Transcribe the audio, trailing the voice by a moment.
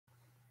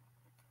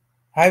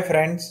Hi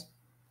friends,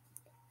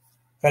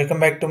 welcome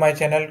back to my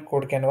channel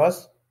Code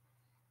Canvas.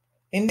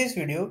 In this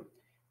video,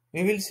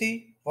 we will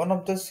see one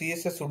of the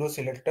CSS pseudo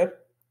selector,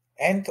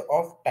 nth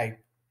of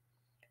type.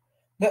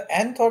 The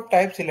nth of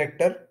type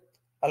selector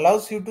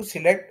allows you to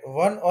select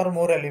one or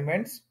more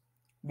elements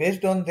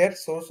based on their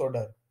source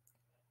order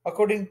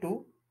according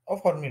to a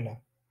formula.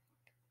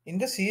 In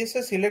the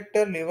CSS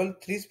selector level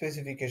 3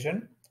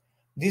 specification,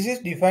 this is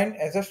defined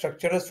as a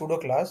structural pseudo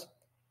class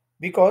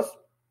because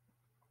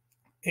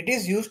it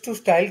is used to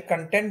style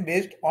content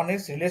based on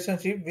its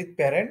relationship with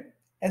parent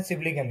and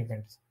sibling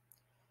elements.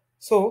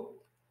 So,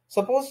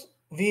 suppose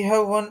we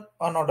have one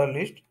unordered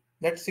list.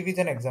 Let's see with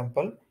an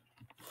example.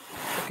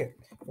 Okay,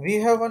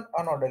 we have one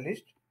unordered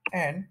list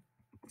and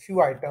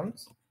few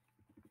items.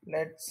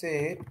 Let's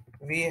say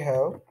we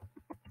have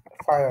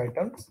 5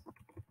 items.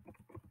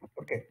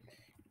 Okay,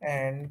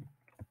 and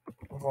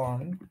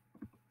one,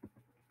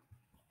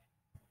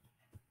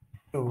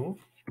 two,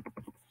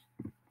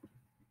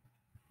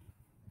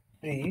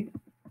 three,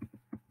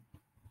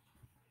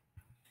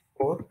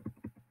 four,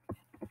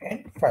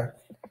 and five.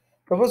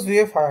 Suppose we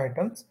have 5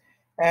 items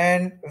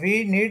and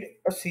we need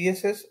a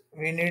CSS,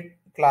 we need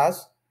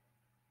class,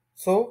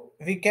 so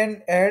we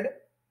can add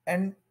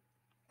an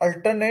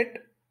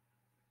alternate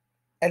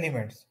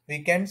elements.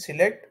 We can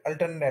select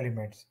alternate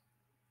elements.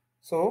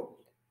 So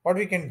what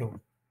we can do?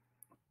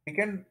 We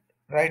can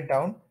write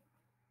down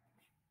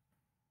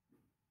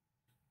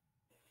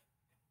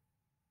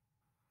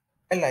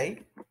li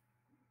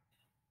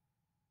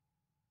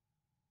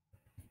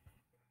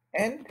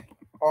nth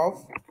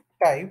of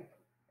type,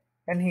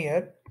 and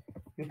here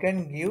you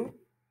can give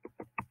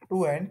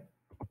 2n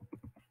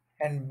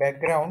and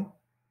background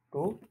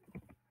to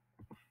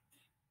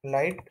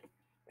light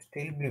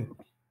steel blue.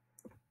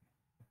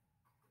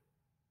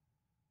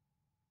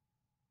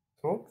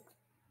 So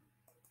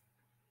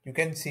you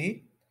can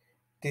see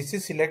this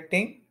is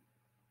selecting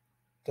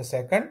the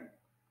second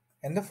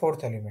and the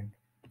fourth element.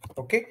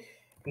 Okay,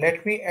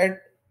 let me add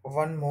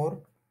one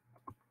more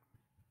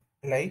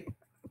li.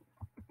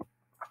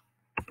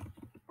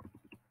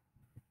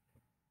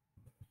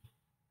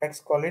 Let's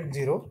call it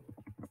 0.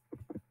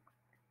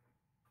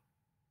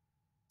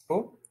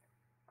 So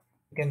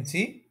you can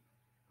see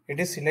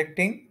it is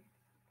selecting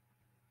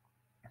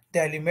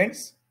the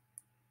elements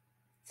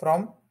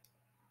from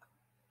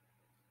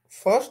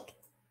first,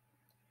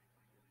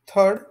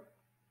 third,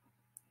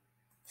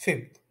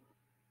 fifth.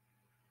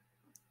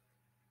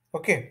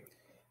 Okay,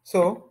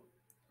 so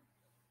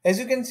as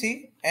you can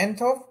see,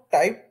 nth of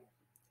type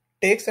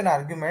takes an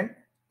argument.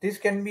 This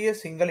can be a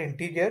single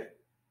integer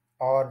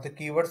or the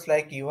keywords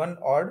like even,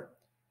 odd,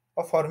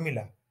 or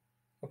formula.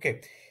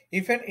 Okay,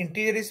 if an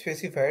integer is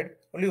specified,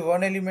 only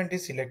one element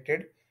is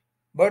selected,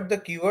 but the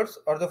keywords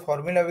or the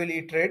formula will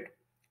iterate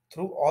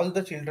through all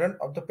the children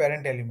of the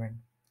parent element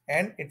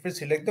and it will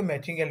select the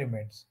matching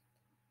elements.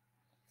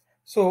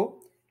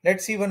 So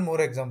let's see one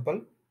more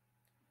example,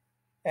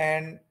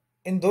 and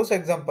in those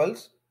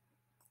examples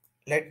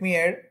let me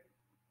add,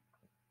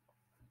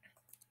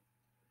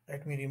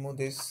 let me remove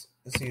this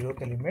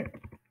zeroth element.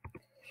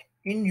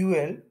 In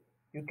UL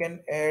you can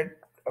add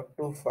up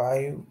to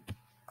 5,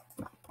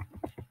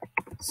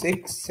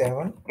 6,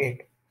 7,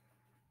 8.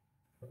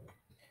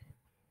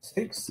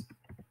 6,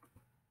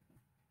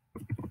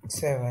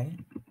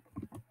 7,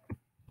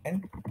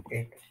 and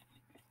 8.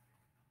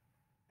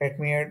 Let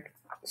me add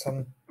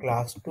some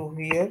class 2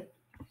 here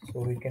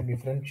so we can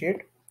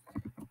differentiate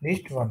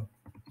list 1.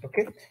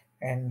 Okay,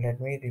 and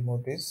let me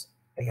remove this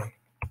li.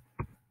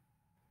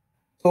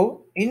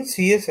 So in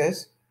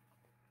CSS,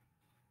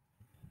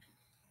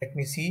 let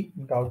me see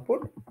the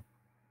output.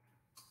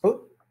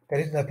 So there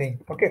is nothing.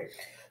 Okay,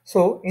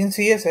 so in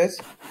CSS,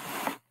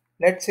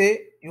 let's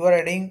say you are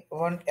adding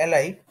one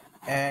li,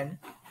 and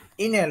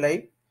in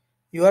li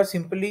you are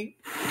simply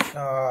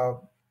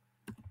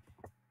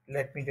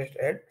let me just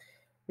add,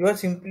 you are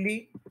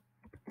simply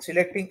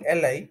selecting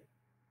li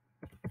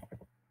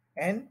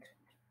and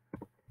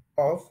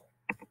of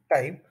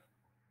type,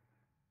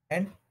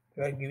 and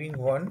you are giving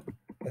 1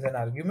 as an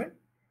argument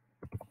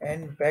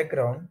and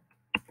background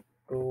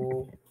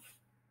to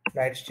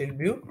light steel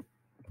blue.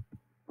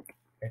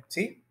 Let's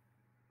see.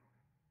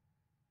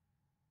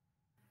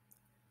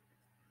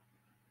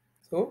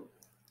 So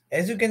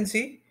as you can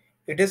see,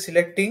 it is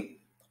selecting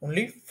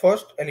only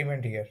first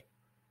element here.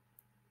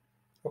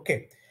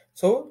 Okay,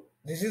 so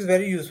this is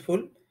very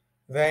useful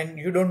when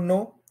you don't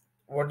know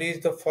what is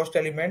the first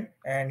element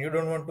and you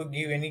don't want to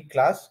give any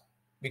class,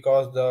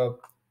 because the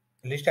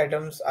list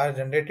items are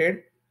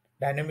generated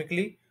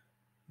dynamically,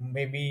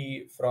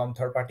 maybe from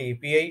third party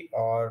API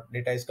or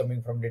data is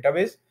coming from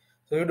database,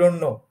 so you don't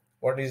know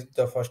what is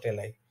the first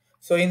li.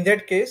 So in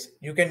that case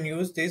you can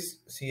use this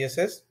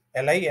CSS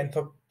li nth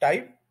of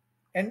type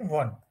and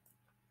 1.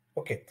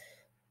 Okay,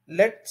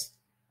 let's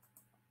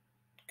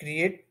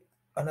create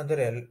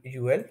another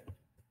ul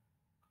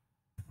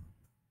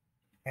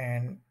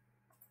and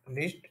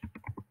list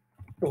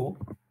 2.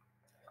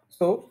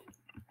 So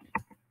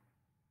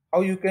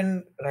how you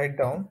can write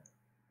down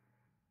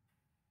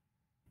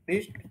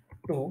list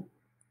 2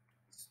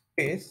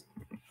 space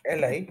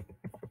li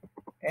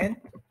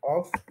nth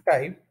of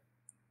type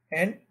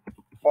and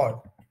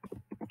odd,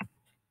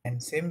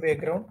 and same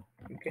background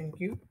you can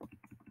give.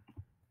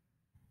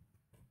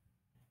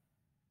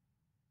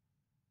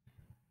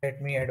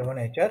 Let me add one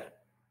HR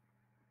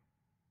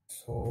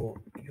so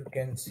you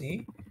can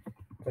see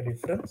the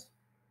difference.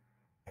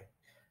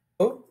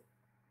 So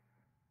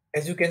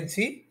as you can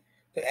see,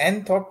 the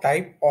nth of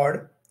type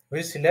odd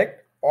will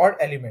select odd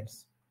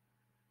elements,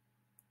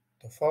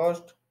 the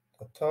first,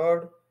 the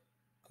third,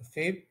 the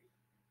fifth,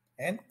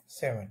 and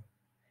 7.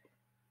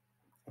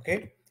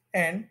 Okay,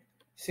 and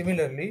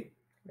similarly,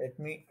 let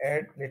me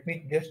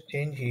just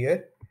change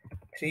here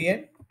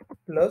 3n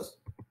plus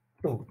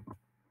 2.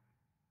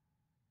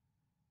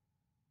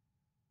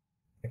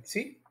 Let's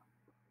see.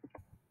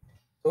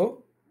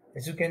 So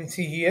as you can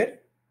see here,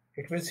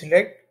 it will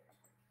select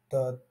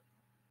the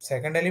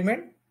second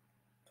element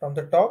from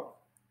the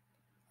top,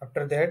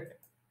 after that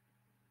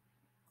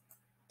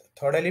the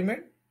third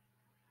element,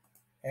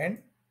 and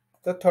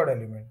the third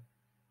element.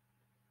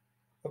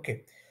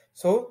 Okay,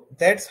 so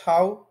that's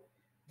how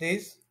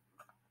this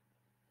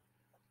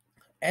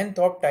nth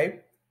of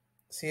type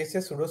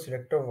CSS pseudo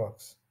selector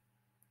works.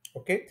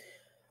 Okay,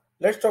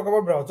 let's talk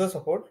about browser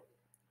support.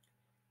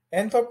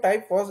 Nth of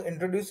type was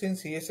introduced in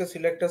CSS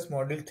selectors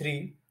module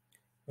 3,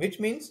 which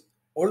means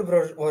old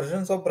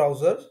versions of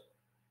browsers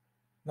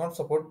not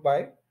supported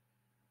by,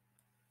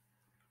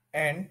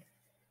 and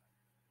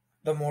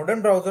the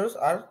modern browsers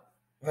are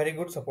very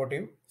good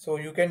supportive, so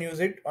you can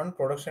use it on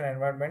production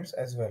environments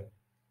as well.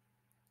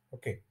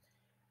 Okay,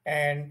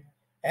 and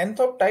nth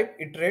of type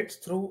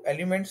iterates through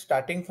elements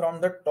starting from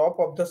the top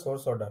of the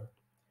source order.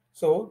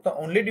 So the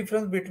only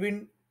difference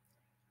between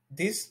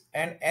this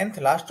and nth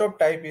last of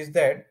type is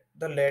that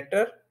the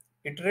latter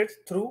iterates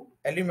through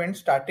elements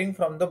starting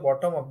from the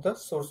bottom of the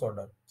source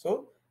order.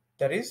 So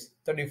there is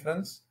the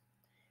difference.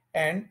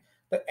 And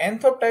the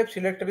nth of type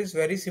selector is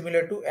very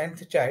similar to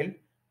nth child,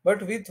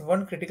 but with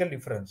one critical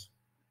difference,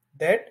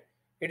 that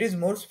it is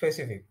more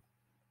specific.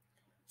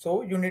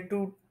 So you need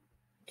to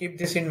keep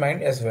this in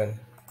mind as well.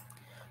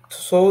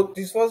 So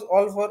this was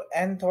all for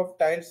nth of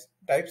type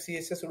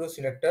CSS pseudo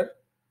selector.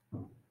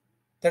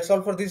 That's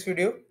all for this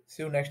video.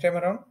 See you next time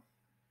around.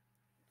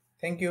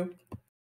 Thank you.